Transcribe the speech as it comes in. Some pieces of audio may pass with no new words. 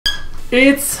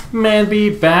It's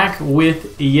Mandby back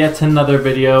with yet another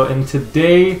video, and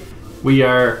today we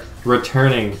are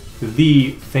returning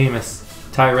the famous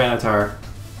Tyranitar.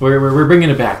 We're bringing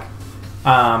it back.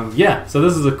 Yeah, so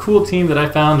this is a cool team that I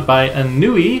found by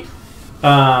Ennui.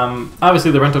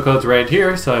 Obviously the rental code's right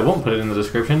here, so I won't put it in the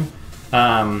description.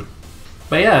 But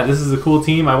yeah, this is a cool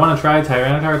team. I want to try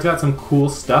Tyranitar. It's got some cool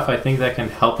stuff I think that can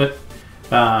help it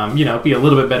you know, be a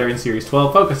little bit better in Series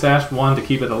 12. Focus Sash, 1 to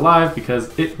keep it alive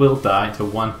because it will die to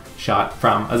one shot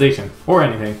from Azation or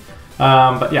anything.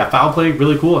 But yeah, Foul Play,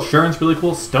 really cool. Assurance, really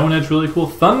cool. Stone Edge, really cool.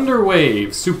 Thunder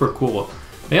Wave, super cool.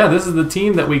 But yeah, this is the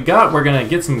team that we got. We're going to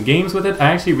get some games with it.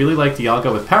 I actually really like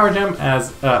Dialga with Power Gem,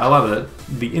 as a lot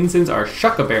of the Insins are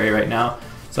Shuckaberry right now.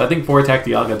 So I think 4-attack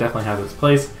Dialga definitely has its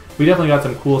place. We definitely got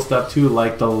some cool stuff too,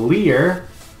 like the Leer,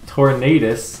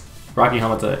 Tornadus. Rocky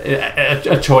Helmet's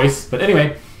a choice, but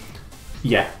anyway,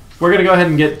 yeah, we're gonna go ahead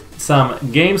and get some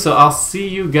games, so I'll see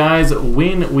you guys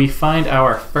when we find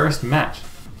our first match.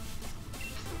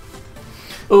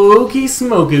 Okie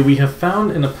smoky, we have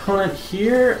found an opponent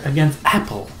here against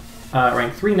Apple,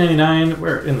 ranked 399.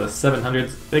 We're in the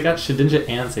 700s. They got Shedinja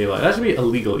and Sableye. That should be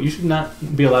illegal. You should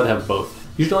not be allowed to have both.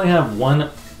 You should only have one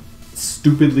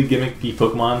stupidly gimmicky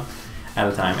Pokemon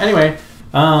at a time. Anyway.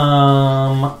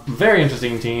 Very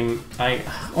interesting team. I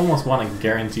almost want to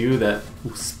guarantee you that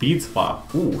speed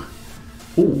swap. Ooh.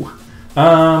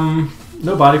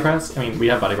 No body press. I mean, we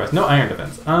have body press. No iron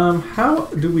defense. How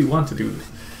do we want to do this?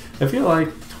 I feel like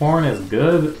Torn is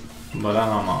good, but I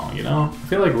don't know, you know? I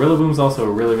feel like Rillaboom's also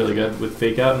really good with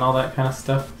Fake Out and all that kind of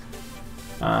stuff.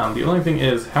 The only thing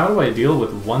is, how do I deal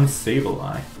with one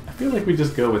Sableye? I feel like we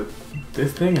just go with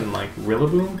this thing and like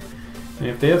Rillaboom. And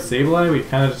if they have Sableye, we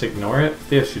kind of just ignore it. If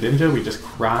they have Shedinja, we just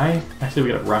cry. Actually, we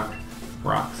got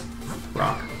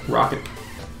Rocket.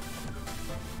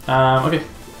 Okay.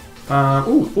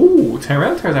 Ooh,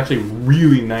 Tyranitar is actually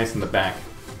really nice in the back.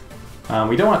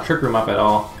 We don't want Trick Room up at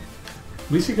all.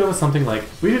 We should go with something like,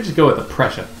 we should just go with the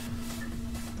Pressure.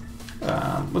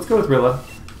 Let's go with Rilla.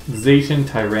 Zation,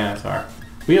 Tyranitar.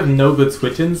 We have no good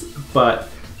switch-ins, but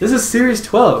this is Series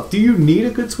 12. Do you need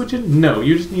a good switch-in? No,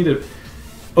 you just need to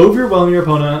overwhelm your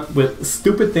opponent with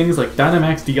stupid things like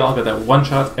Dynamax Dialga that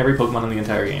one-shots every Pokemon in the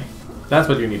entire game. That's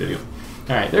what you need to do.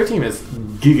 Alright, their team is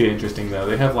giga interesting though.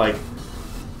 They have like,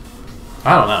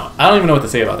 I don't know. I don't even know what to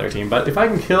say about their team, but if I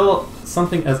can kill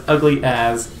something as ugly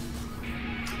as,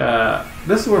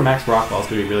 this is where Max Rock Ball is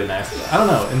going to be really nice. I don't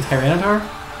know, in Tyranitar?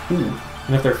 Ooh.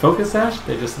 And if they're Focus Sash,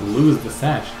 they just lose the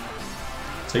Sash.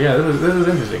 So yeah, this is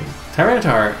interesting.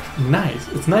 Tyranitar, nice.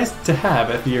 It's nice to have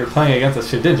if you're playing against a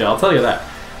Shedinja, I'll tell you that.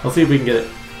 Let's see if we can get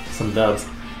some dubs.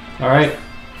 Alright.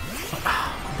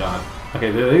 Oh, God.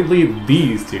 Okay, they lead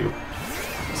these two.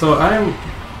 So I'm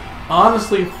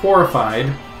honestly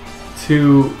horrified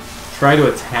to try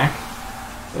to attack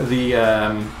the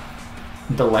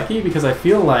Lecky because I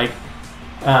feel like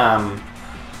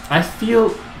I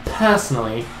feel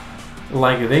personally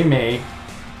like they may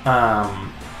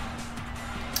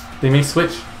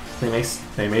switch. They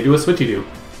may do a switchy do.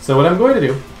 So what I'm going to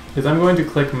do is I'm going to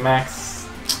click Max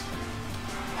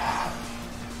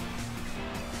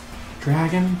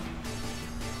Dragon.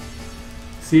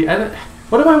 See,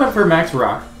 what if I went for Max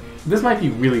Rock? This might be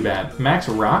really bad. Max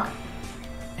Rock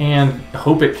and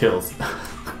hope it kills.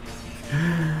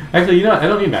 Actually, you know what? I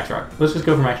don't need Max Rock. Let's just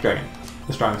go for Max Dragon,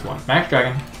 the strongest one. Max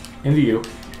Dragon into you,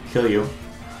 kill you.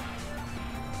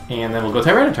 And then we'll go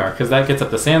Tyranitar, because that gets up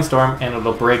the Sandstorm, and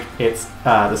it'll break its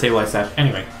the Sableye Sash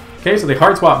anyway. Okay, so they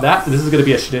hard swap that. This is going to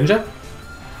be a Shedinja.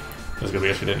 This is going to be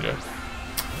a Shedinja.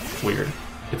 Weird.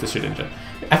 It's a Shedinja.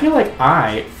 I feel like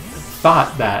I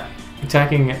thought that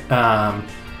attacking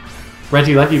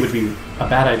Regieleki would be a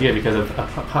bad idea because of a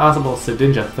possible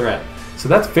Shedinja threat. So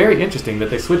that's very interesting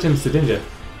that they switch in Shedinja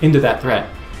into that threat.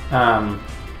 Yeah,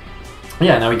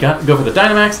 now we go for the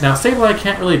Dynamax. Now Sableye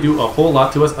can't really do a whole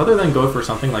lot to us other than go for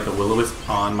something like a Will-O-Wisp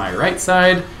on my right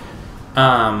side.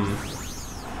 But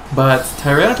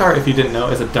Tyranitar, if you didn't know,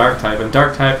 is a Dark type, and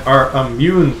Dark type are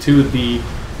immune to the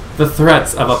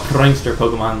threats of a prankster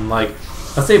Pokemon like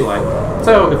a Sableye.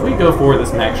 So if we go for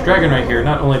this Max Dragon right here,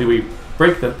 not only do we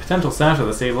break the potential Sash of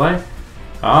the Sableye,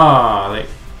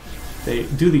 they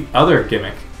do the other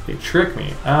gimmick. They trick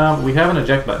me. We have an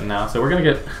eject button now, so we're gonna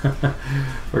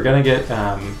get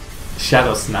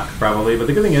Shadow Snuck probably. But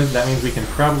the good thing is that means we can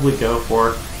probably go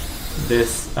for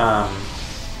this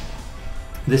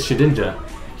this Shedinja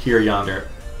here yonder.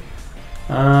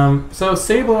 So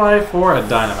Sableye for a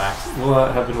Dynamax. Will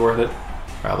that have been worth it?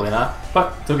 Probably not,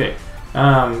 but it's okay.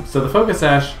 So the Focus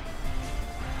Sash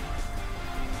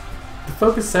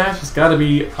has got to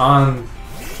be on.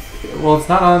 Well, it's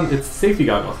not on. It's safety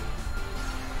goggles.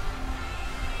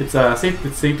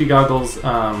 It's safety goggles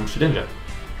Shedinja.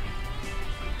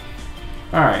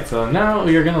 Alright, so now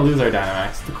we are going to lose our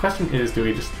Dynamax. The question is, do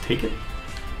we just take it?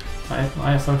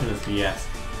 My assumption is yes.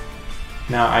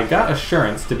 Now, I got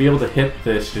assurance to be able to hit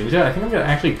the Shedinja. I think I'm going to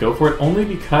actually go for it only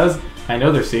because I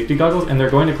know they're safety goggles and they're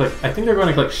going to click... I think they're going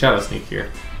to click Shadow Sneak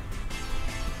here.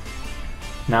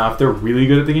 Now, if they're really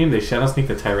good at the game, they Shadow Sneak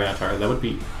the Tyranitar. That would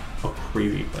be a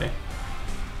crazy play.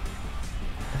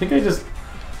 I think I just...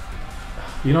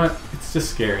 You know what? It's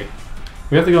just scary.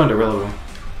 We have to go into Rillaboom.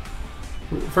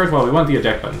 First of all, we want the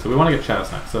eject button, so we want to get Shadow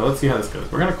Sneak. So let's see how this goes.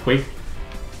 We're going to Quake.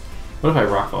 What if I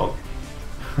Rock Vault?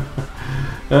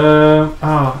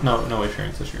 Oh, no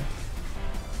assurance.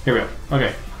 Here we go.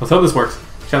 Okay, let's hope this works.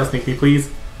 Shadow Sneak me, please.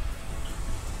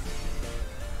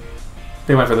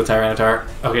 They went for the Tyranitar.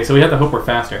 Okay, so we have to hope we're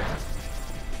faster.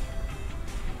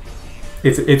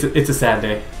 It's a sad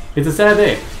day. It's a sad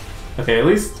day. Okay, at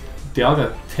least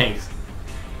Dialga tanks.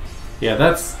 Yeah,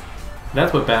 that's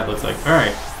what bad looks like. All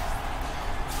right.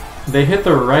 They hit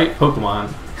the right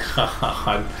Pokemon.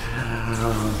 God.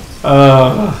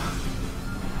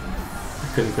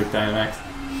 I couldn't click Dynamax.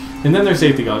 And then there's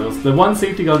safety goggles. The one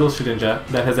safety goggles Shedinja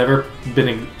that has ever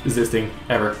been existing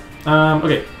ever.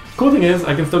 Okay. Cool thing is,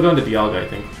 I can still go into Dialga, I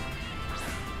think.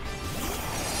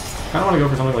 I don't want to go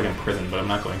for something like Imprison, but I'm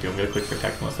not going to. I'm going to click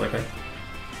Protect most likely.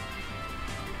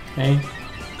 Okay.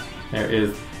 There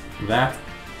is that.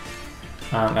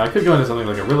 Now I could go into something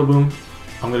like a Rillaboom.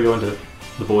 I'm going to go into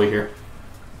the boy here.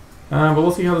 But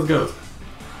we'll see how this goes.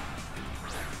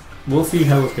 We'll see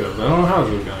how this goes. I don't know how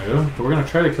this is going to go, but we're going to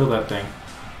try to kill that thing.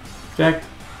 Protect.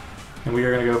 And we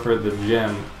are going to go for the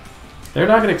gem. They're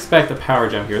not going to expect a power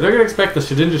gem here. They're going to expect the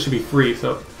Shedinja should be free,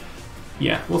 so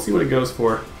yeah, we'll see what it goes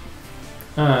for.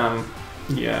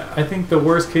 Yeah, I think the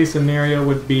worst case scenario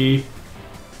would be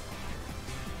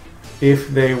if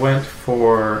they went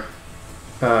for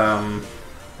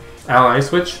Ally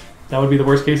Switch. That would be the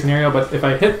worst case scenario, but if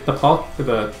I hit the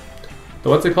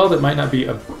what's it called, it might not be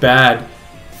a bad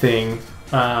thing,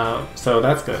 so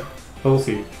that's good. We'll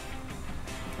see.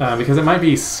 Because it might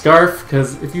be Scarf,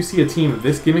 because if you see a team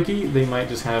this gimmicky, they might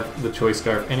just have the choice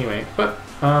Scarf anyway. But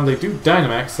they do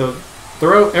Dynamax, so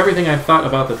throw everything I thought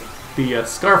about the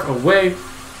Scarf away,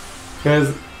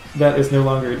 because that is no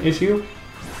longer an issue.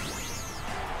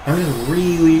 I'm just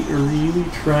really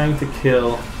trying to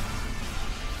kill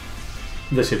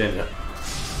the Shedinja.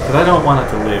 Because I don't want it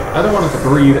to live. I don't want it to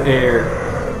breathe air.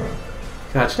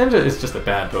 God, Shedinja is just a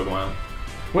bad Pokemon.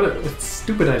 What a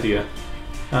stupid idea.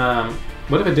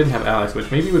 What if it didn't have Ally Switch?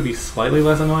 Maybe it would be slightly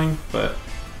less annoying, but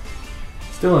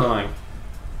still annoying.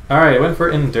 Alright, it went for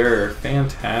Endure.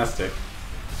 Fantastic.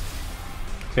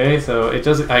 Okay, so it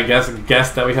just, I guess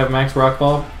that we have Max Rock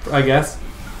Ball, I guess.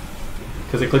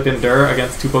 Because it clicked Endure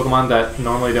against two Pokemon that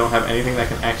normally don't have anything that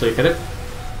can actually hit it.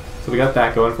 So we got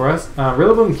that going for us.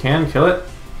 Rillaboom can kill it.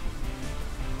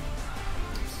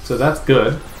 So that's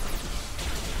good.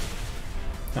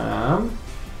 I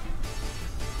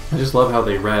just love how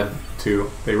they read,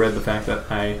 too. They read the fact that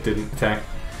I didn't attack.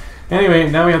 Anyway,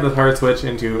 now we have the hard switch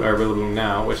into our Rillaboom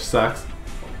now, which sucks.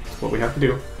 That's what we have to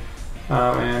do.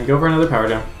 And go for another Power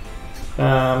Gem.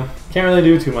 Can't really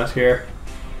do too much here.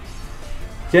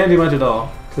 Can't do much at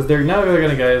all. Because they're going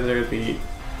to geyser the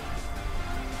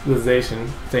Zacian.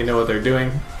 They know what they're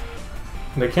doing.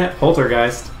 They can't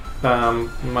Poltergeist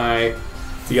my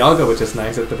Dialga, which is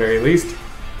nice at the very least.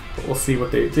 But we'll see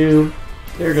what they do.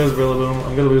 There goes Rillaboom.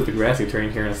 I'm going to lose the Grassy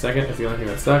Terrain here in a second. It's the only thing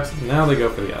that sucks. Now they go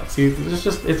for the out. See,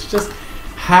 it's just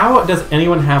how does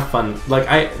anyone have fun?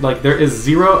 Like there is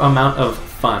zero amount of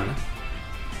fun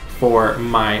for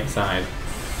my side.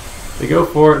 They go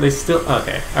for they still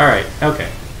okay. All right.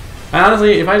 Okay.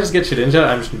 Honestly, if I just get Shedinja,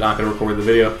 I'm just not going to record the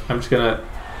video. I'm just going to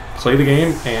play the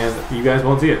game and you guys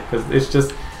won't see it because it's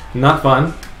just not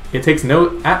fun. It takes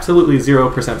absolutely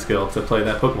 0% skill to play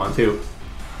that Pokemon too.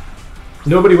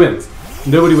 Nobody wins.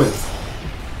 Nobody wins.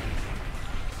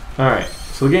 Alright,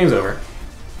 so the game's over.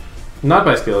 Not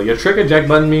by skill. You trick eject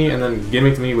button me and then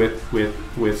gimmicked me with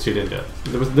Shedinja.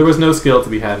 There was no skill to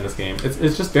be had in this game.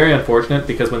 It's just very unfortunate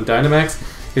because when Dynamax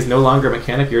is no longer a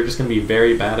mechanic, you're just going to be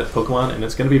very bad at Pokemon and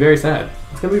it's going to be very sad.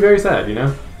 It's going to be very sad, you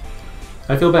know?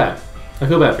 I feel bad. I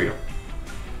feel bad for you.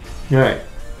 Alright,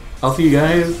 I'll see you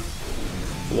guys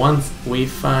once we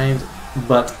find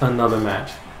but another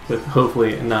match with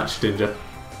hopefully not Shedinja.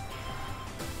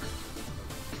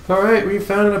 Alright, we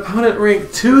found an opponent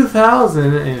ranked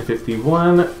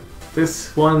 2051.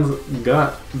 This one's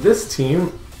got this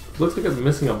team. Looks like it's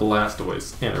missing a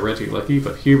Blastoise and a Regieleki,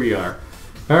 but here we are.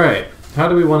 Alright, how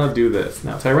do we want to do this?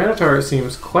 Now, Tyranitar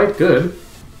seems quite good.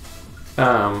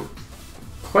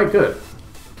 Quite good.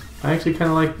 I actually kind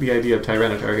of like the idea of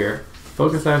Tyranitar here.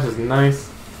 Focus Sash is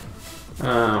nice.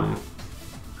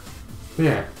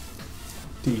 Yeah.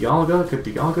 Dialga, could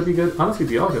Dialga be good? Honestly,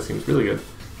 Dialga seems really good,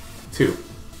 too.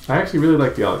 I actually really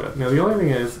like Dialga. Now, the only thing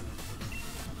is,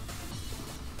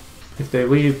 if they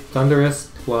leave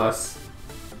Thundurus plus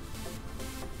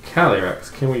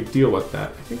Calyrex, can we deal with that?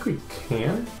 I think we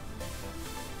can.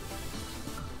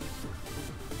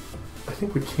 I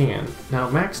think we can. Now,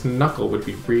 Max Knuckle would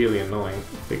be really annoying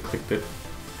if they clicked it.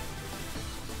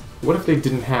 What if they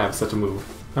didn't have such a move?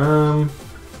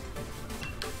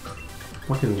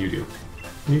 What can you do?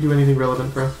 Can you do anything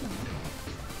relevant, bro?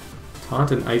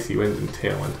 Taunt and Icy Wind and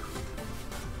Tailwind.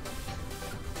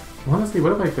 Honestly,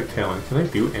 what if I click Tailwind? Can I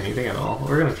do anything at all?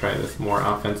 We're gonna try this more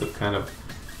offensive kind of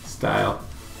style.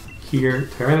 Here,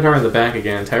 Tyranitar in the back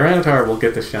again. Tyranitar will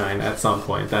get the shine at some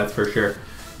point, that's for sure.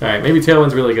 Alright, maybe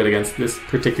Tailwind's really good against this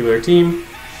particular team.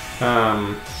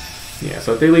 Yeah,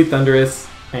 so if they lead Thundurus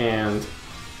and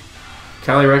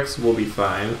Calyrex will be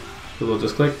fine. So we'll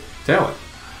just click Tailwind.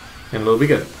 And it'll be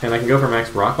good. And I can go for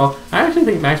Max Rockball. I actually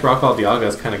think Max Rockball Dialga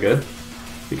is kind of good.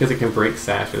 Because it can break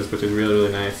sashes, which is really,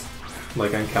 really nice.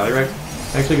 Like on Calyrex.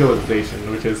 I actually go with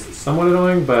Zacian, which is somewhat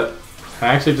annoying, but I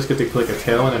actually just get to click a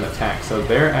Tailwind and attack. So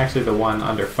they're actually the one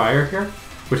under fire here,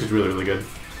 which is really, really good.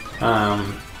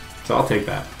 So I'll take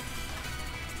that.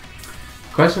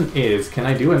 Question is, can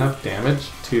I do enough damage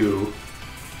to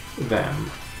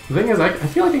them? The thing is, I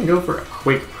feel like I can go for a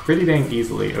Quake pretty dang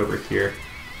easily over here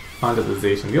onto the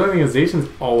Zacian. The only thing is, Zacian's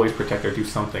always protect or do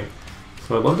something.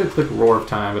 So I'd love to click Roar of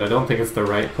Time, but I don't think it's the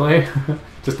right play,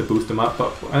 just to boost him up.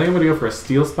 But I think I'm going to go for a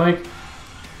Steel Spike,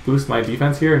 boost my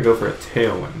defense here, and go for a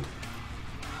Tailwind.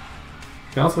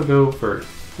 I can also go for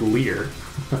Leer.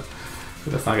 But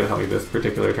that's not going to help me this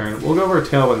particular turn. We'll go for a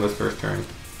Tailwind this first turn.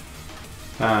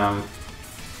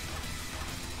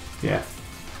 Yeah.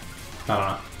 I don't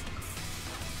know.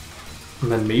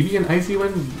 And then maybe an Icy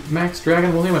Wind Max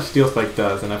Dragon. We'll see how much Steel Spike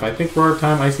does. And if I think Roar of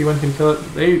Time, Icy Wind can kill it,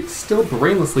 they still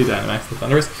brainlessly Dynamax the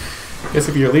Thundurus. I guess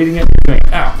if you're leading it, you're doing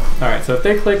ow. Alright, so if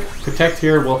they click Protect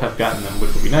here, we'll have gotten them,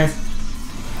 which will be nice.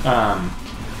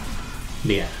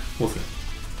 Yeah, we'll see.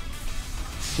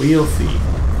 We'll see.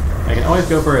 I can always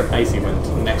go for an Icy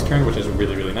Wind next turn, which is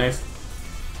really, really nice.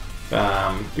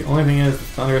 The only thing is,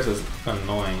 Thundurus is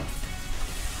annoying.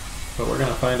 But we're going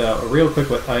to find out real quick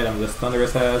what item this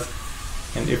Thundurus has,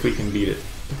 and if we can beat it.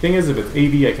 The thing is, if it's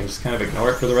AB, I can just kind of ignore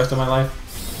it for the rest of my life.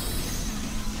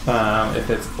 If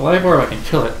it's Life Orb, I can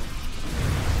kill it,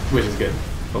 which is good,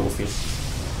 but we'll see.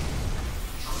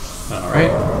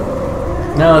 Alright.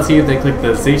 Now let's see if they click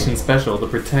the Zacian Special to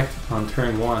Protect on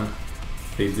turn 1.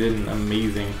 They didn't.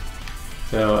 Amazing.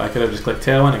 So I could have just clicked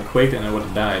Tailwind and Quaked and I would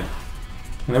have died.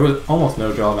 And there was almost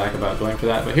no drawback about going for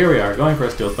that, but here we are, going for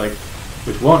a Steel Spike,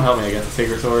 which won't help me against a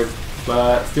Sacred Sword,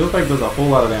 but Steel Spike does a whole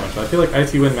lot of damage, so I feel like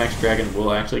Icy Wind Max Dragon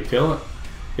will actually kill it.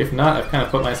 If not, I've kind of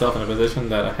put myself in a position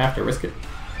that I have to risk it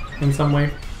in some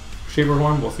way, shape or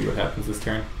form. We'll see what happens this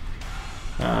turn.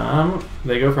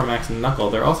 They go for Max Knuckle.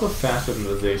 They're also faster than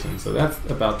the Zacian, so that's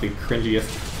about the cringiest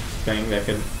thing that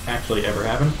could actually ever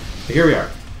happen. But here we are.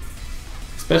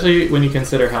 Especially when you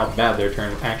consider how bad their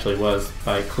turn actually was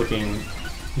by clicking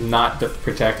not to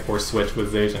protect or switch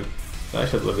with Zacian. So I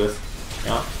should live this.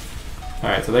 Yeah.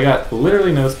 Alright, so they got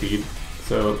literally no speed,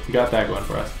 so we got that going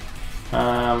for us.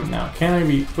 Now, can I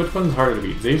beat... Which one's harder to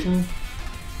beat? Zacian?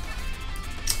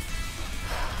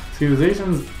 See, the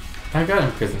Zacian's... I got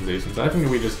Imprisoned Zacian, so I think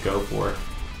we just go for it.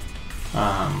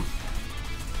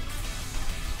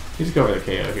 We just go for the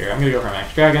KO here. I'm going to go for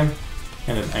Max Dragon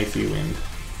and an Icy Wind.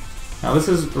 Now, this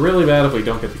is really bad if we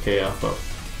don't get the KO, but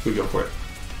we go for it.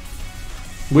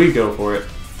 We go for it.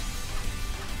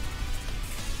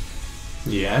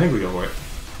 Yeah, I think we go for it.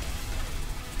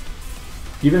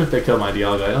 Even if they kill my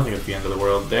Dialga, I don't think it's the end of the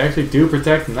world. They actually do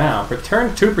protect now. For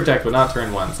turn 2 protect, but not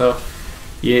turn 1. So,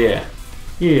 yeah.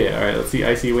 Yeah, alright, let's see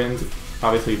Icy Wind.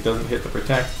 Obviously it doesn't hit the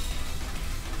protect.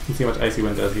 Let's see how much Icy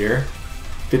Wind does here.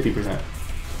 50%.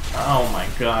 Oh my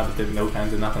god, it did no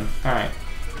kinds of nothing. Alright.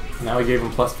 Now we gave him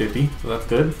plus 50, so that's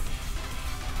good.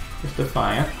 Just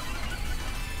Defiant.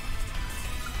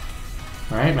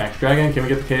 Alright, Max Dragon, can we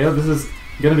get the KO? This is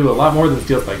gonna do a lot more than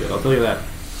Steel Spike did, I'll tell you that.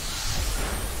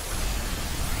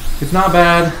 It's not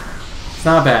bad. It's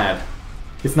not bad.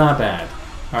 It's not bad.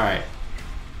 Alright.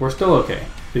 We're still okay.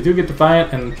 They do get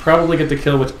Defiant and probably get to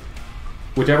kill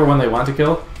whichever one they want to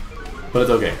kill, but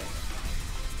it's okay.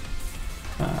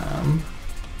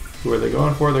 Who are they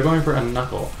going for? They're going for a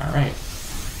Knuckle. Alright.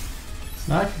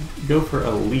 So now I can go for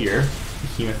a Leer,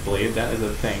 Behemoth Blade, that is a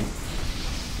thing.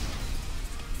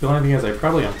 The only thing is I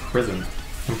probably Imprison.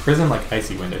 Imprison like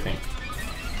Icy Wind, I think.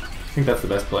 think that's the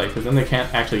best play, because then they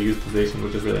can't actually use position,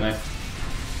 which is really nice.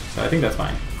 So I think that's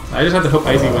fine. I just have to hope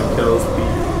Icy Wind kills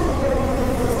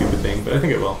the stupid thing, but I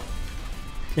think it will.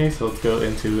 Okay, so let's go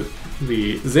into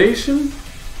the Zacian.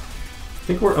 I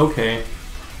think we're okay.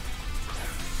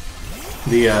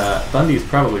 The Thundy's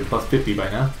probably plus 50 by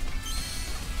now.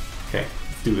 Okay,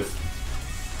 let's do this.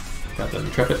 Got the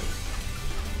Intrepid.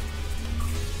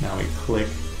 Now we click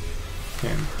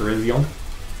Imperision.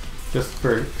 Just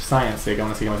for science sake, I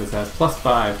want to see how much this has. Plus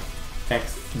 5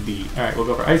 XD. Alright, we'll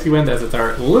go for Icy Wind as it's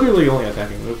our literally only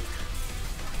attacking move.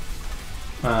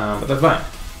 But that's fine.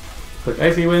 Click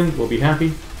Icy Wind, we'll be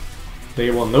happy.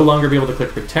 They will no longer be able to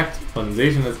click Protect when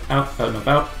Zacian is out and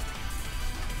about.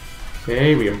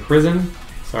 Okay, we imprison.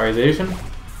 Sorry, Zacian.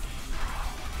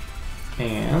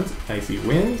 And Icy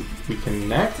Wind. We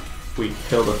connect. We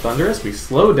kill the Thunderous. We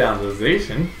slow down the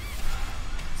Zacian.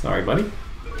 Sorry, buddy.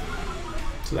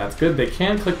 So that's good. They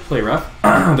can click Play Rough.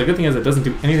 The good thing is it doesn't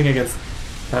do anything against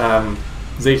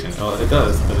Zacian. Well, it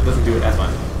does, but it doesn't do it as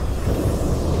much.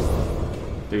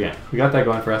 So yeah, we got that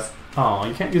going for us. Oh,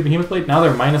 you can't use Behemoth Blade? Now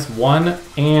they're -1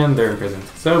 and they're imprisoned.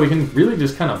 So we can really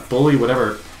just kind of bully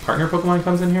whatever partner Pokemon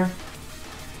comes in here.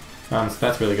 So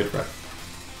that's really good for us.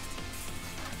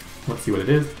 Let's see what it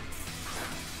is.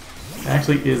 It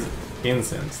actually is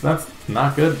Incense. That's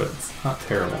not good, but it's not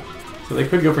terrible. So they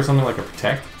could go for something like a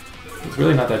Protect. It's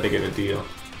really not that big of a deal.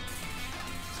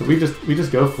 So we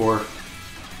just go for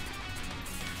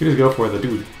the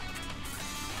dude.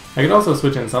 I could also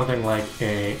switch in something like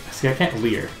a. See, I can't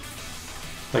Leer.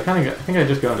 So I think I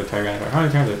just go into Tyranitar. How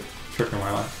many times did Trick Room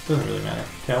last? Doesn't really matter.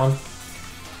 Talon.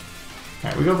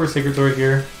 Alright, we go for Sacred Sword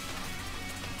here.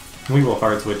 We will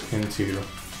hard switch into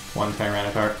one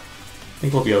Tyranitar. I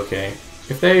think we'll be okay.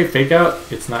 If they fake out,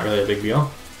 it's not really a big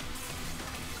deal.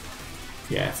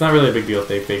 Yeah, it's not really a big deal if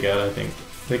they fake out, I think.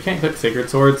 They can't click Sacred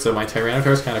Sword, so my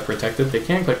Tyranitar is kind of protected. They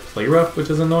can click Play Rough, which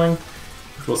is annoying.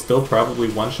 Which will still probably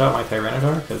one-shot my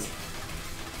Tyranitar, because...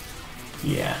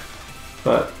 yeah.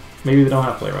 But maybe they don't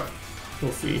have Play Rough.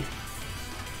 We'll see.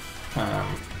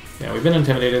 Yeah, we've been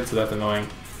intimidated, so that's annoying.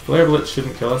 Flare Blitz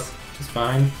shouldn't kill us, which is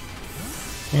fine.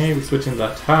 Okay, we switch into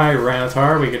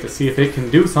Tyranitar. We get to see if it can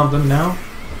do something now.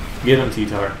 Get him,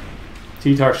 T-Tar.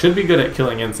 T-Tar should be good at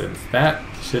killing Incense. That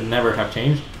should never have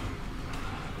changed.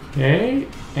 Okay,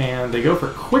 and they go for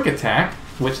Quick Attack,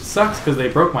 which sucks because they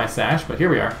broke my Sash, but here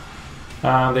we are.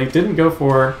 They didn't go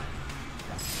for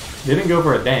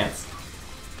a Dance.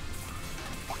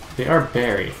 They are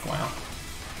Berry. Wow.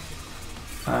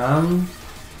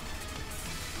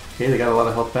 Okay, they got a lot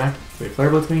of health back. Do they Flare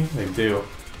Blitz me? They do.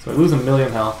 So I lose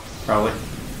 1,000,000 health, probably.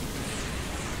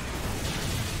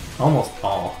 Almost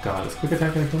all. God, is Quick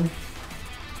Attack gonna kill me?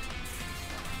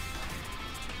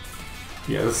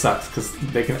 Yeah, this sucks, because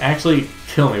they can actually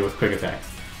kill me with Quick Attacks.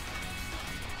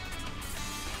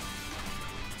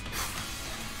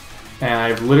 And I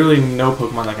have literally no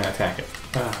Pokemon that can attack it.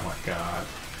 Oh my god.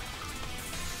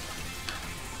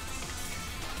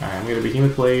 Alright, I'm gonna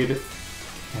Behemoth Blade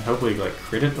and hopefully like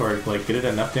crit it or like get it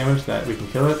enough damage that we can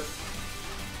kill it.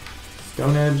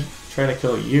 Stone Edge, try to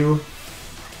kill you.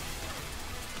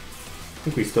 I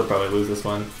think we still probably lose this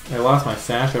one. I lost my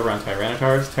Sash over on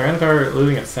Tyranitar's. Tyranitar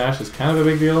losing its Sash is kind of a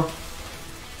big deal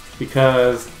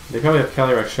because they probably have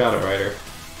Calyrex Shadow Rider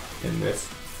in this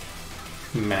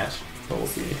match, but we'll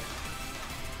see.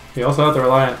 They also have to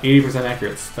rely on 80%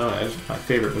 accurate Stone Edge, my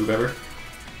favorite move ever.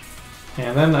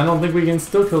 And then I don't think we can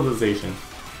still kill the Zacian.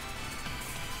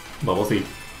 But we'll see.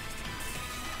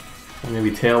 Or maybe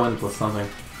Tailwind plus something.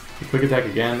 The Quick Attack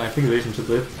again. I think Zacian should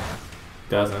live.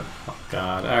 Doesn't. Oh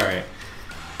god. Alright.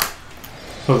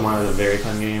 Pokemon is a very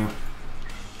fun game.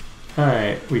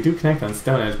 Alright, we do connect on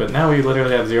Stone Edge, but now we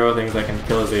literally have 0 things that can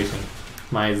kill a Zacian.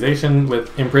 My Zacian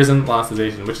with Imprison lost a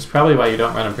Zacian, which is probably why you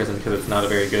don't run Imprison, because it's not a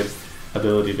very good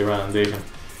ability to run on Zacian.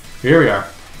 Here we are.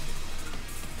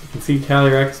 You can see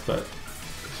Calyrex, but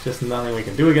there's just nothing we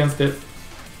can do against it.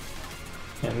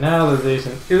 And now the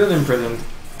Zacian isn't imprisoned,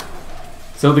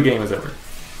 so the game is over.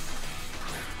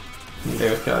 And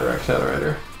there's Calyrex Shadow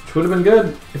Rider, which would have been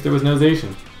good if there was no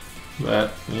Zacian.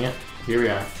 But, yeah, here we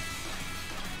are.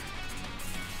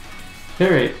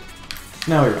 Alright,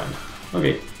 now we run.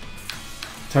 Okay.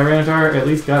 Tyranitar at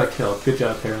least got a kill. Good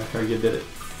job, Tyranitar, you did it.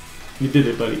 You did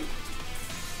it, buddy.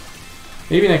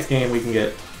 Maybe next game we can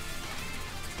get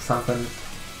something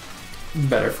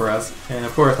better for us. And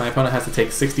of course, my opponent has to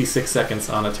take 66 seconds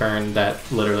on a turn that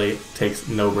literally takes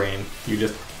no brain. You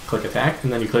just click attack,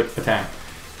 and then you click attack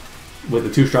with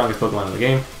the 2 strongest Pokemon in the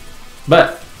game.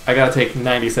 But I gotta take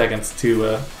 90 seconds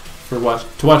to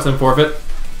watch them forfeit.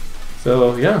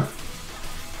 So yeah,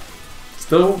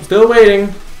 still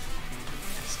waiting,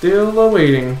 still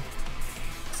awaiting.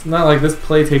 It's not like this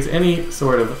play takes any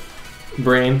sort of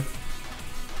brain.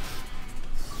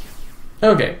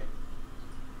 Okay.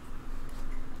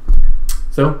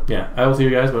 So, yeah, I will see you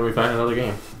guys when we find another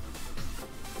game.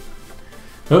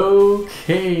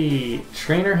 Okay,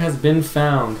 trainer has been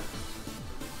found.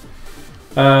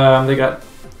 They got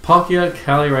Palkia,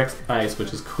 Calyrex, Ice,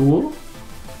 which is cool.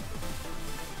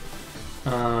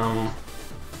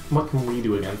 What can we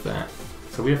do against that?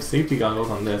 So we have safety goggles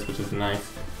on this, which is nice.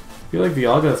 I feel like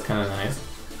Dialga is kind of nice.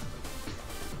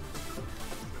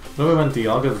 What if I went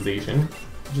Dialgazation?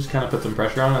 Just kind of put some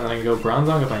pressure on, and then I can go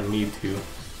Bronzong if I need to.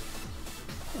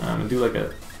 And do like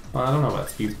a... Well, I don't know about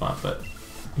Speed Spot, but...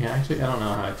 Yeah, actually, I don't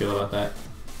know how I feel about that.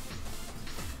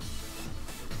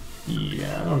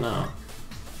 Yeah, I don't know.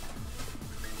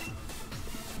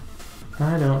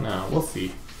 I don't know. We'll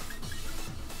see.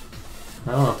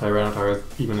 I don't know if Tyranitar is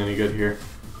even any good here.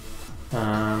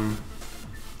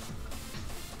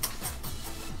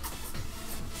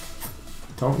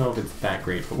 Don't know if it's that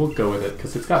great, but we'll go with it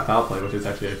because it's got Foul Play, which is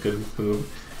actually a good move.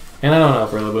 And I don't know if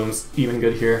Rillaboom's even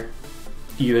good here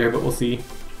either, but we'll see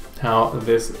how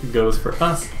this goes for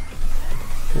us.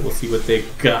 And we'll see what they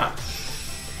got.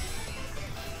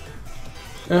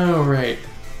 Alright.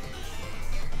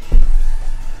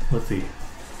 Let's see.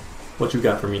 What you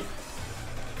got for me?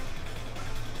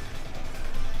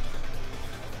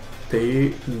 They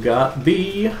got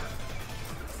the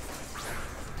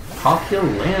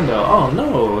Lando. Oh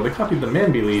no, they copied the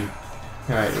Mandby lead.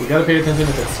 Alright, we gotta pay attention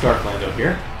to that Lando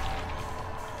here.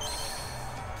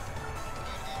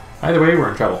 Either way,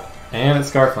 we're in trouble. And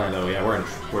it's Lando. Yeah,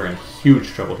 we're in huge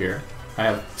trouble here. I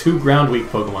have 2 ground weak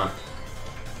Pokemon.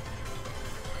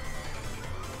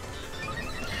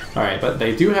 Alright, but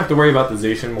they do have to worry about the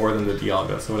Zacian more than the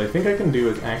Dialga. So what I think I can do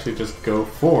is actually just go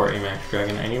for a Max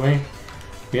Dragon anyway.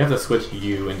 We have to switch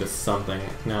you into something.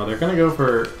 No, they're gonna go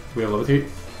for... We have Levitate?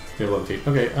 We have Levitate.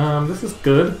 Okay, this is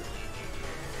good.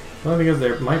 Only because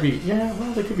there might be... Yeah,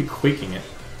 well, they could be Quaking it.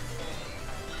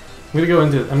 I'm gonna go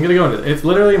into... It's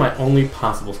literally my only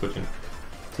possible switching.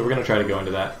 So we're gonna try to go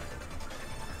into that.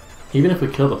 Even if we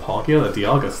kill the Palkia, the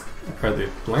Dialga, or the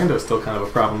Lando is still kind of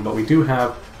a problem, but we do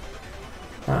have...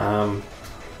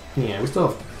 yeah, we still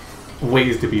have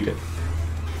ways to beat it.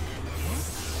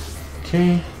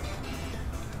 Okay.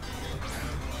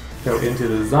 Go into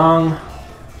the Zong.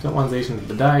 Don't want Zacian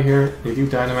to die here. They do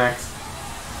Dynamax.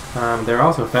 They're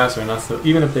also faster than us, so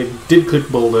even if they did click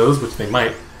Bulldoze, which they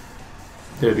might,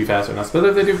 they would be faster than us. But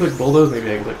if they do click Bulldoze,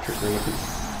 maybe I can click Trick Room, which is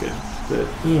good. But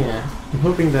yeah, I'm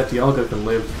hoping that Dialga can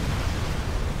live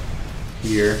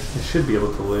here. It should be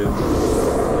able to live.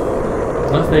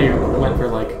 Unless they went for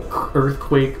like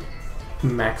Earthquake,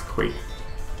 Max Quake.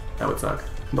 That would suck.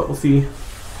 But we'll see.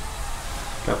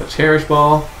 Got the Cherish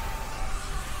Ball.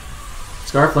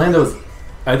 Scarf Lando is,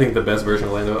 I think, the best version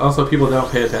of Lando. Also, people don't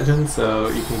pay attention, so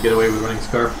you can get away with running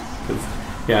Scarf. Because,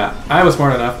 yeah, I was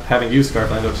smart enough, having used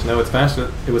Scarf Lando, to know it's faster.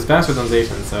 It was faster than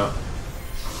Zacian, so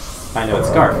I know it's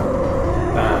Scarf.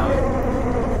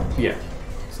 Yeah,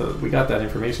 so we got that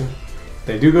information.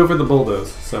 They do go for the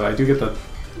Bulldoze, so I do get the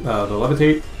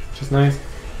Levitate, which is nice.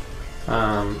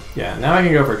 Yeah, now I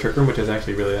can go for Trick Room, which is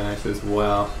actually really nice as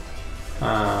well.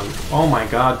 Oh my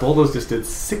god, Bulldoze just did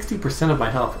 60% of my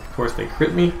health. Of course, they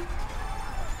crit me.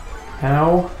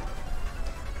 How?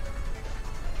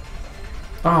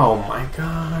 Oh my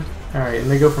god. Alright,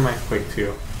 and they go for my Quake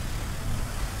too.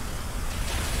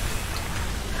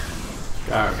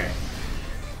 Okay.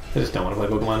 I just don't want to play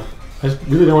Pokemon. I just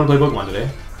really don't want to play Pokemon today.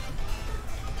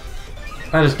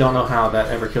 I just don't know how that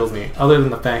ever kills me, other than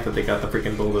the fact that they got the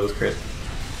freaking Bulldoze crit.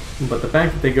 But the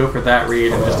fact that they go for that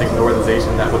read and just ignore the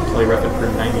Zacian that would play rough it for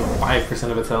 95%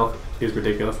 of its health is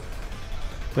ridiculous.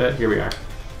 But here we are.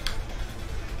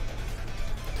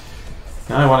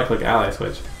 Now I want to click Ally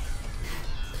Switch.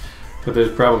 But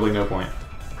there's probably no point.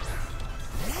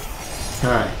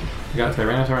 Alright, we got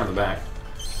Tyranitar on the back.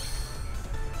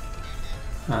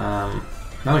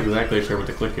 Not exactly sure what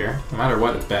to click here. No matter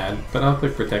what, it's bad. But I'll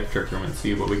click Protect Trick Room and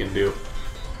see what we can do.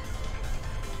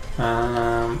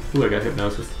 Ooh, I got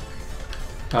Hypnosis.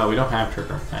 Oh, we don't have Trick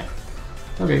Room. Nice.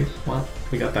 Okay, well,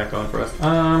 we got that going for us.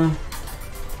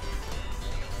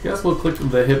 Guess we'll click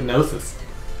the Hypnosis.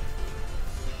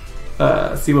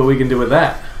 See what we can do with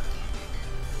that.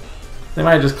 They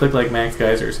might just click like Max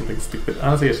Geyser or something stupid.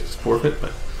 Honestly, I should just forfeit,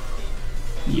 but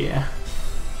yeah.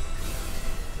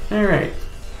 Alright.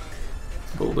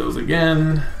 Bulldoze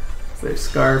again. Save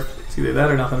Scarf. It's either that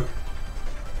or nothing.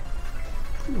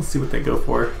 We'll see what they go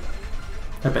for.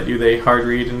 I bet you they hard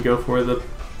read and go for the...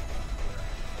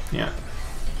 Yeah.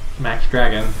 Max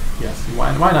Dragon. Yes.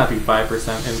 Why not be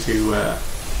 5%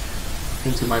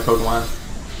 into my Pokemon?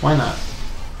 Why not?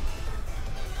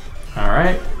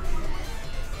 Alright.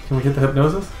 Can we hit the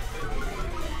hypnosis?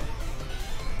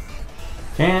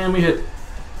 Can we hit?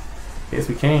 Yes,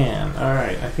 we can.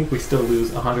 Alright, I think we still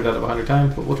lose 100 out of 100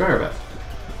 times, but we'll try our best.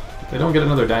 If I don't get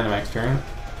another Dynamax turn,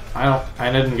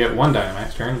 I didn't get one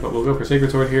Dynamax turn, but we'll go for Sacred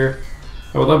Sword here.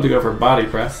 I would love to go for Body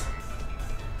Press.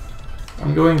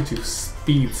 I'm going to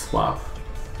Speed Swap.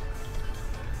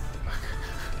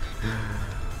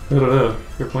 I don't know.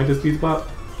 Is there a point to Speed Swap?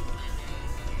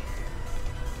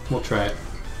 We'll try it.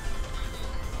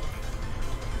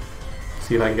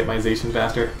 See if I can get my Zacian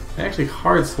faster. I actually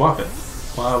hard swap it.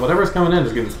 Whatever's coming in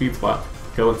is getting Speed Swap.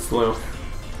 Going slow.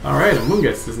 Alright,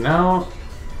 Amoonguss is now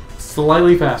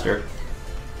slightly faster.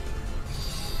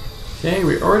 Okay,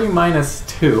 we're already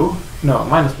 -2. No,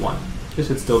 -1. This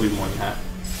should still be more than half.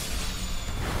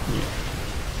 Yeah.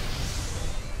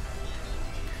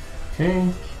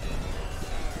 Okay.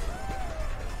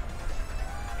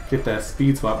 Get that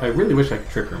Speed Swap. I really wish I could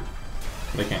Trick Room,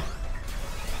 but I can't.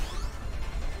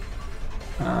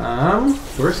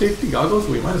 For safety goggles,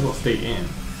 we might as well stay in.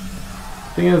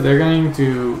 Thing is, they're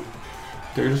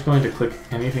just going to click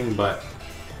anything but.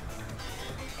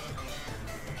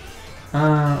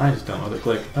 I just don't know what to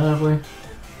click. Probably.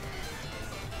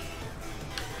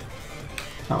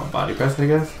 Oh, Body Press, I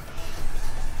guess.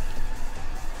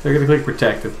 They're gonna click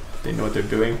Protect if they know what they're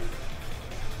doing,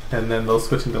 and then they'll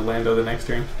switch into Lando the next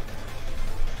turn.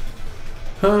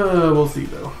 We'll see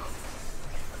though.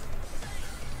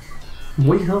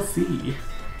 We'll see.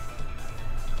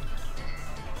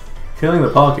 Killing the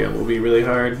Palkia will be really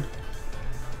hard.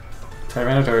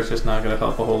 Tyranitar is just not going to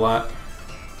help a whole lot.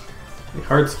 We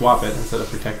hard swap it instead of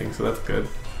protecting, so that's good.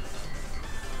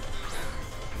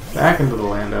 Back into the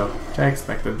Lando, which I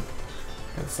expected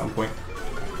at some point.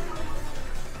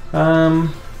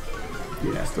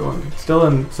 Yeah, still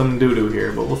in some doo-doo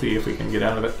here, but we'll see if we can get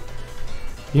out of it.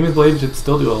 Demon's Blade should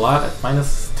still do a lot at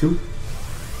 -2.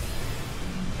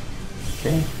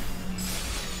 Okay.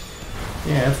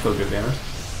 Yeah, that's still good damage.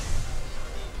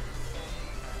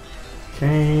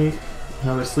 Okay,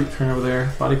 another sleep turn over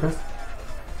there. Body Press.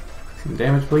 Some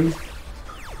damage, please.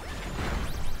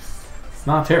 It's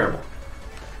not terrible.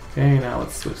 Okay, now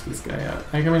let's switch this guy out.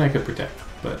 I mean, I could protect,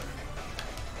 but.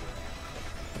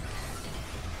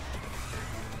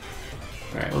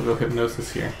 Alright, we'll go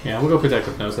Hypnosis here. Yeah, we'll go Protect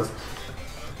Hypnosis.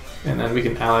 And then we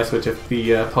can ally switch if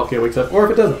the Palkia wakes up, or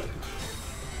if it doesn't.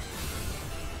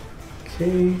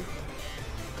 Okay.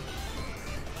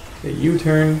 Okay,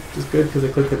 U-turn, which is good because I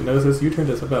clicked Hypnosis. U-turn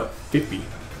does about 50.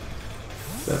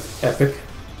 So that's epic.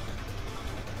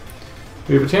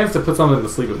 We have a chance to put something to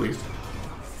sleep at least.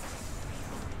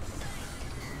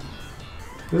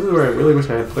 This is where I really wish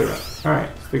I had Play Rough. Alright,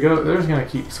 so they're just going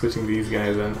to keep switching these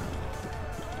guys in.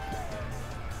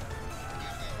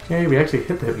 Okay, we actually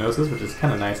hit the Hypnosis, which is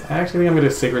kind of nice. I actually think I'm going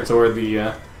to Sacred Sword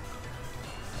the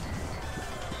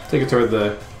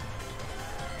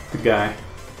guy,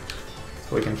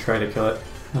 so we can try to kill it.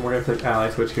 And we're going to click Ally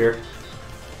Switch here.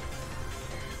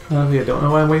 I don't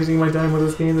know why I'm wasting my time with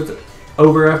this game. That's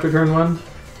over after turn 1.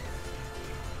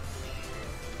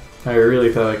 I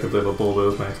really thought I could live a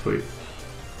Bulldoze next week.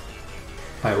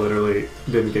 I literally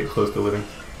didn't get close to living.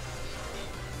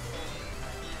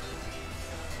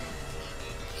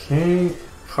 Okay,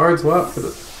 hard swap for the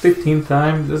 15th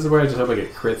time. This is where I just hope I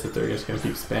get crits if they're just going to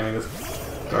keep spamming this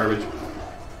garbage.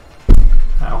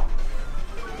 Ow.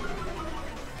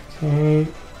 Okay.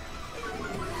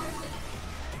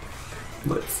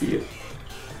 Let's see it.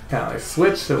 Ally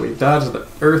switch, so we dodge the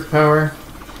Earth Power.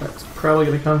 That's probably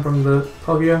going to come from the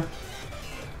Palkia.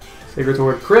 Sacred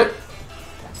Sword crit.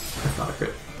 That's not a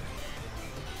crit.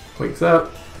 Wakes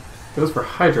up. Goes for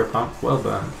Hydro Pump. Well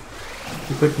done.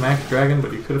 You clicked Max Dragon,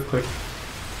 but you could have clicked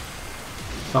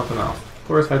something else. Of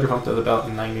course, Hydro Pump does about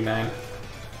 99.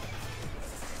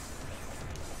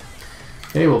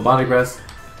 Okay, well, Body Press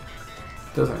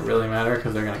doesn't really matter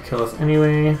because they're going to kill us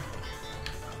anyway.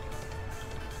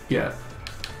 Yeah.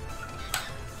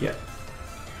 Yeah.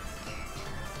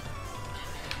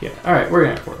 Yeah, alright, we're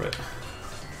going to forfeit.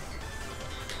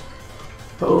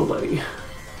 Oh, buddy.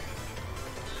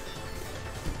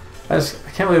 I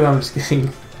can't believe I'm just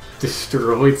getting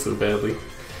destroyed so badly.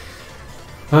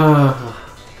 Alright,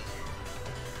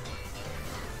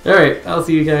 I'll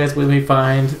see you guys when we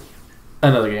find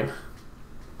another game.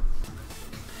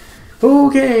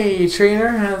 Okay, trainer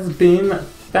has been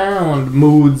found.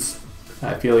 Moods.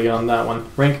 I feel you on that one.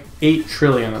 Rank 8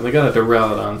 trillion. They got a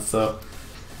Duraludon, so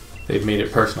they've made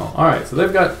it personal. Alright, so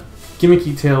they've got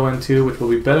Gimmicky Tailwind too, which will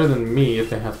be better than me if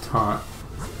they have Taunt.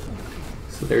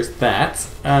 So there's that.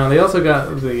 They also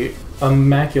got the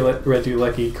Immaculate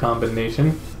Regieleki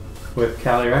combination with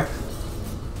Calyrex.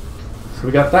 So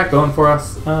we got that going for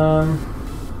us.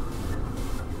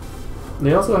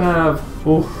 They also have...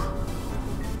 Oof.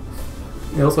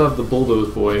 They also have the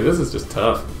Bulldoze Boy. This is just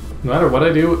tough. No matter what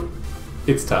I do,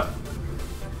 it's tough.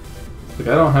 Like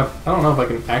I don't know if I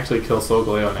can actually kill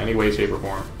Solgaleo in any way, shape, or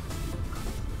form.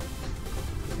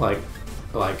 Like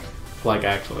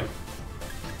actually.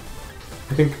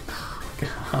 I think... Oh my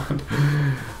god.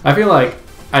 I feel like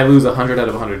I lose 100 out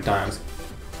of 100 times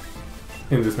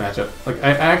in this matchup. Like,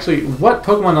 I actually... What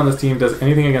Pokemon on this team does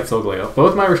anything against Solgaleo?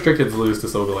 Both my restricteds lose to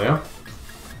Solgaleo.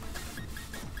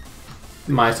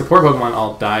 My support Pokemon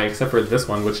all die, except for this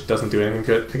one, which doesn't do anything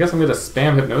to it. I guess I'm going to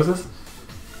spam Hypnosis.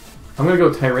 I'm going to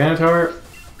go Tyranitar.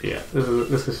 Yeah,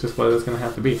 this is just what it's going to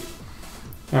have to be.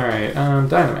 Alright,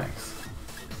 Dynamax.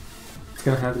 It's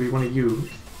going to have to be one of you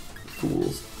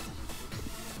fools.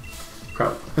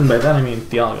 Probably. And by that I mean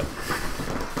Dialga.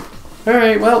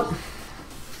 Alright, well.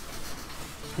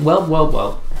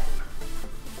 Well.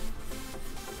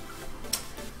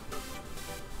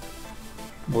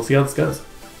 We'll see how this goes.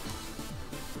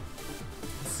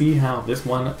 See how this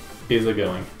one is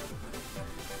going.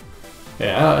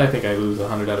 Yeah, I think I lose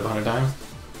 100 out of 100 times.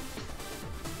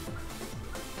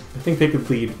 I think they could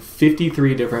lead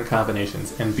 53 different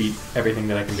combinations and beat everything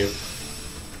that I can do.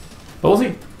 But we'll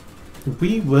see.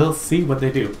 We will see what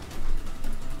they do.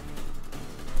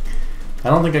 I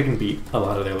don't think I can beat a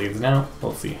lot of their leads now.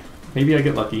 We'll see. Maybe I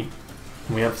get lucky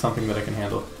and we have something that I can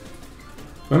handle.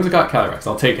 Whimsicott Calyrex,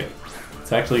 I'll take it.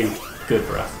 It's actually good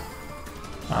for us.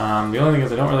 The only thing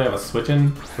is I don't really have a switch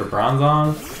in for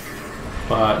Bronzong,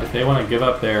 but if they want to give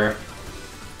up their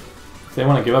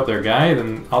guy,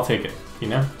 then I'll take it, you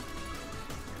know?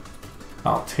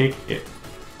 I'll take it.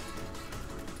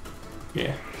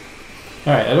 Yeah.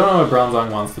 Alright, I don't know what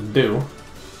Bronzong wants to do.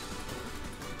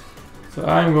 So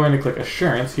I'm going to click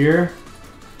Assurance here.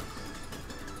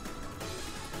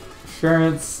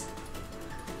 Assurance.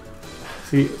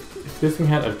 See, if this thing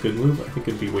had a good move, I think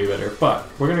it'd be way better. But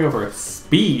we're going to go for a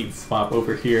Speed swap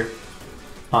over here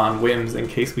on Whims in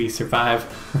case we survive.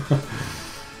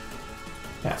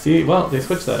 Yeah, see, well, they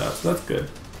switched that up, so that's good.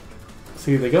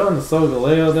 See, they go into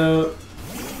Solgaleo, though.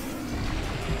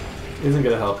 Isn't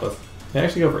going to help us. They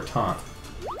actually go for Taunt.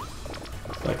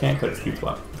 So I can't click Speed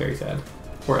Swap. Very sad.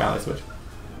 Or Ally Switch.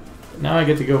 But now I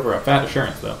get to go for a Fat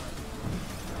Assurance, though.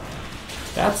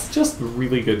 That's just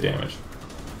really good damage.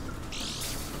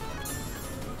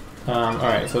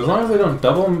 Alright, so as long as they don't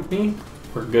double me,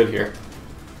 we're good here.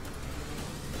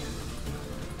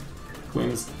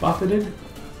 Wings buffeted.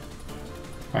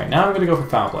 Alright, now I'm going to go for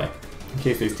Foul Play, in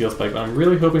case they Steel Spike, but I'm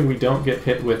really hoping we don't get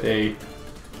hit with a...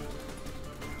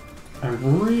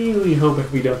 I'm really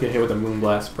hoping we don't get hit with a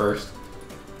Moonblast first.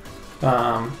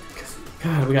 Because,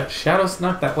 God, we got Shadow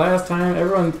Snuck that last time.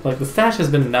 Everyone, like, the stash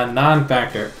has been a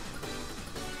non-factor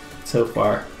so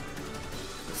far.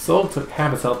 Soul took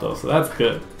half his health, though, so that's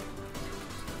good.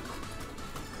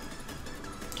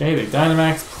 Okay, they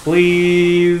Dynamax.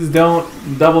 Please don't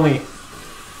double me.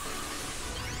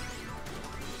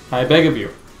 I beg of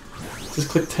you. Just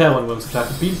click Tailwind once a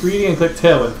time. Be greedy and click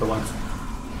Tailwind for once.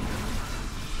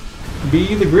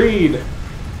 Be the greed.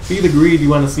 Be the greed you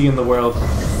want to see in the world.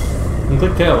 And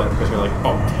click Tailwind because you're like,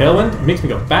 oh, Tailwind? It makes me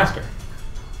go faster.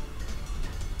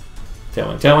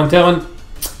 Tailwind, Tailwind, Tailwind.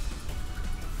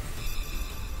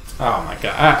 Oh my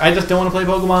god. I just don't want to play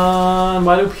Pokemon.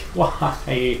 Why?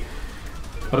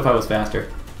 What if I was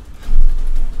faster?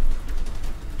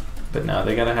 But no,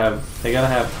 they gotta have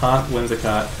Taunt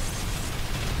Whimsicott.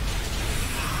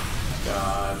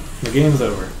 God. The game's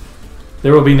over.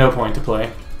 There will be no point to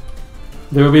play.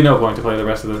 There will be no point to play the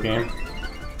rest of this game.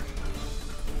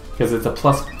 Because it's a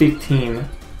plus 15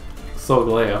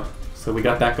 Solgaleo. So we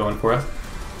got that going for us.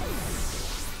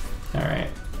 Alright.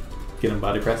 Get him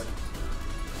Body Press.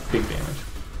 Big damage.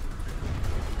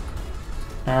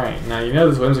 Alright, now you know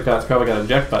this Whimsicott's probably got a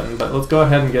eject button, but let's go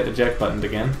ahead and get eject buttoned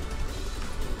again.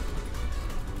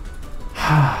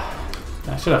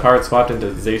 I should have hard swapped into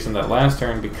Zacian that last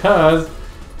turn because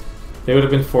they would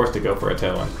have been forced to go for a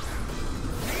Tailwind.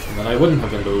 And then I wouldn't have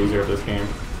been the loser of this game.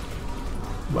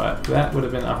 But that would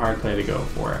have been a hard play to go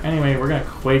for. Anyway, we're going to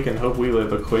Quake and hope we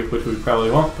live a Quake, which we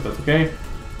probably won't, but that's okay.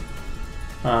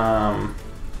 We're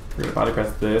going to Body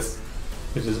Press this,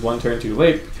 which is one turn too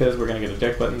late because we're going to get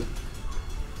eject buttoned.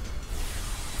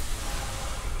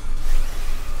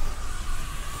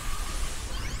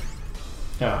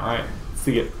 Alright,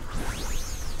 see it.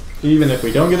 Even if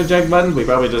we don't get a eject button, we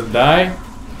probably just die.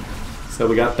 So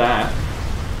we got that.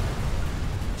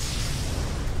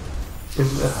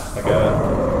 Oh my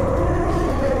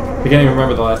god. I can't even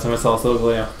remember the last time I saw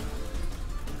Solgaleo.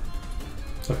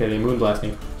 Okay, they Moonblast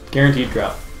me. Guaranteed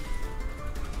drop.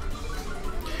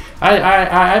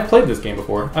 I've played this game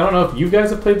before. I don't know if you guys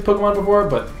have played Pokemon before,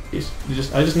 but I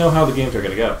just know how the games are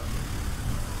gonna go.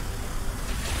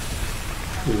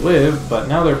 We live, but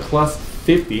now they're plus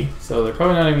 50, so they're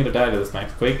probably not even gonna die to this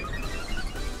Max Quake.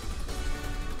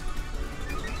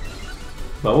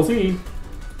 But we'll see.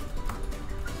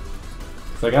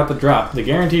 So I got the drop, the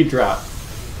guaranteed drop.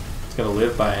 It's gonna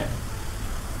live by it.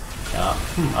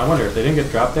 I wonder if they didn't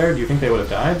get dropped there. Do you think they would have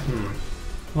died?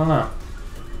 I don't know.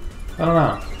 I don't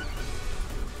know.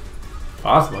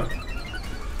 Possibly.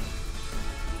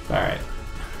 Alright.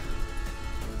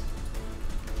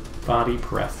 Body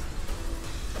press.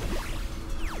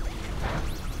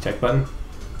 Check button.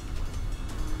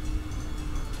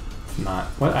 It's not.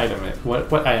 What item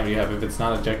what item do you have if it's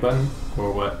not a check button?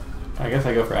 Or what? I guess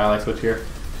I go for ally switch here.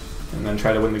 And then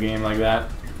try to win the game like that.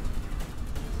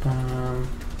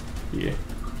 Yeah.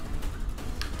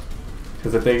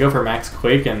 Because if they go for Max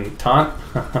Quake and Taunt,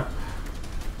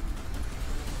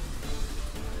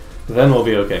 then we'll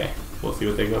be okay. We'll see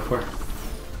what they go for.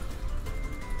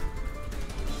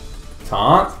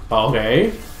 Taunt?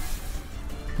 Okay.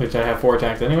 Which I have 4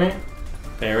 attacks anyway.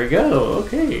 There we go.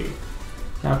 Okay.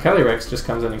 Now Calyrex just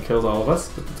comes in and kills all of us,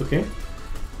 but that's okay.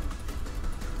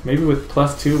 Maybe with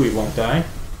 +2 we won't die.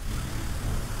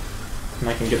 And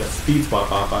I can get a speed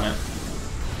swap off on it.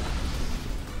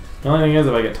 The only thing is,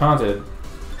 if I get taunted,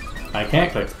 I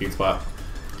can't click speed swap.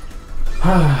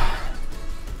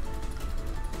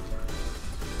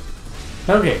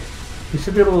 Okay, we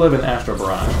should be able to live in Astro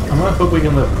Barrage. I'm gonna hope we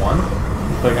can live 1.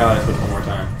 Click ally switch one more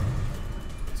time.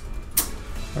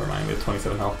 Never mind, we have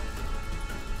 27 health.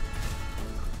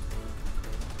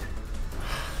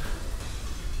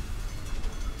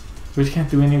 We just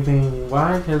can't do anything.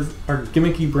 Why? Because our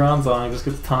gimmicky Bronzong just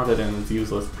gets taunted and it's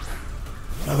useless.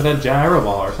 If it had Gyro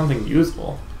Ball or something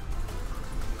useful,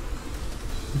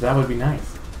 that would be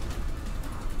nice.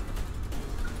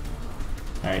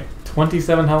 Alright,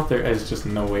 27 health. There is just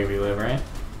no way we live, right?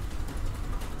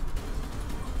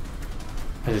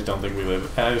 I just don't think we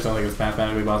live. I just don't think it's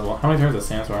mathematically possible. How many turns of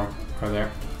Sandstorm are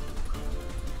there?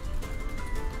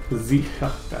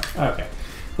 Okay.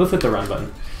 Let's hit the run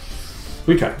button.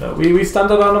 We tried though. We stunned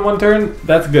it on 1 turn.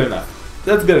 That's good enough.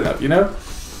 That's good enough, you know?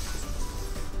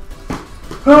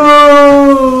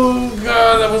 Oh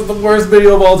god, that was the worst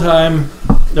video of all time.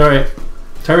 Alright.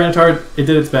 Tyranitar, it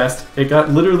did its best. It got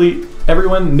literally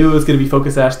everyone knew it was gonna be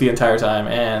Focus Sash the entire time,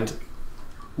 and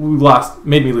we lost,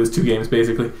 made me lose 2 games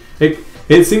basically.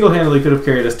 It single-handedly could have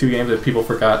carried us 2 games if people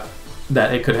forgot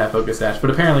that it could have Focus Sash, but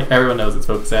apparently everyone knows it's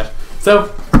Focus Sash.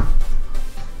 So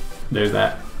there's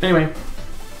that. Anyway,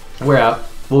 we're out.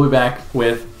 We'll be back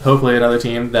with hopefully another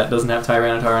team that doesn't have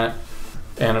Tyranitar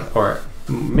in it, or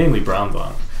mainly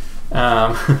Bronzong.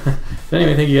 But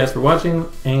anyway, thank you guys for watching,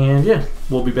 and yeah,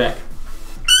 we'll be back.